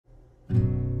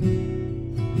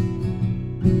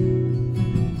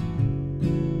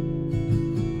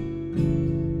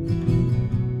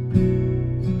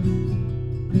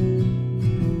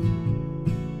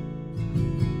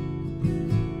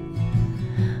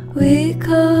We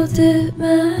called it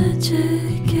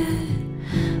magic,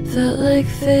 it felt like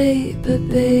fate, but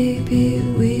baby,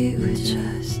 we were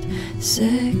just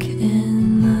sick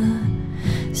in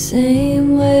the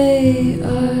same way.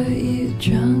 Are you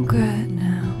drunk right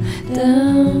now?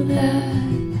 Down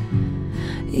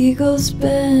at Eagles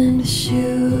Bend,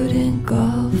 shooting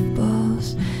golf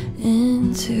balls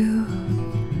into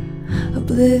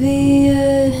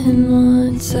oblivion.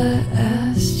 Once I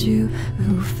asked you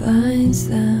who finds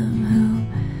them, who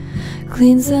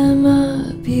cleans them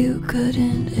up, you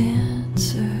couldn't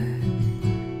answer.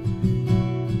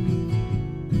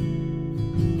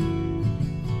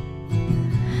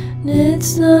 And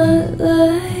it's not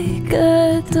like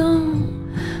I don't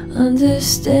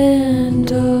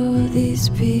understand all these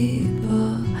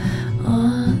people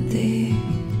on the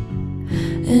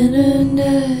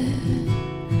internet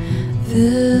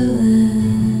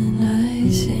villianizing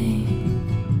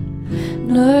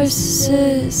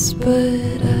narcissists,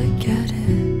 but I get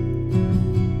it,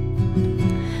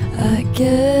 I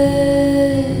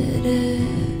get it,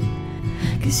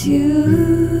 'cause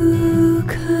you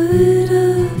could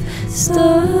have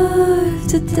starved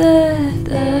to death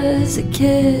as a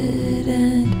kid,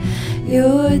 and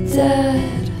your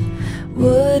dad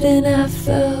wouldn't have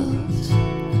felt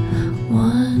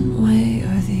one way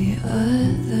or the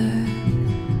other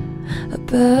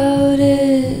about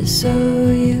it. So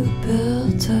you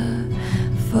built a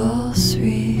false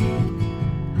reality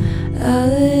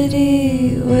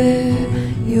where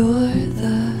you're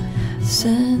the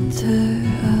center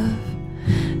of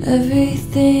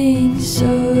everything, so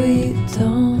you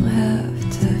don't have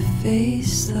to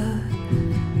face the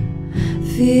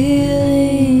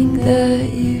feeling that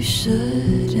you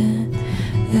shouldn't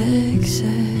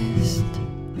exist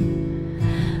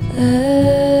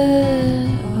at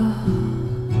all.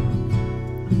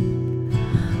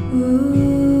 Ooh.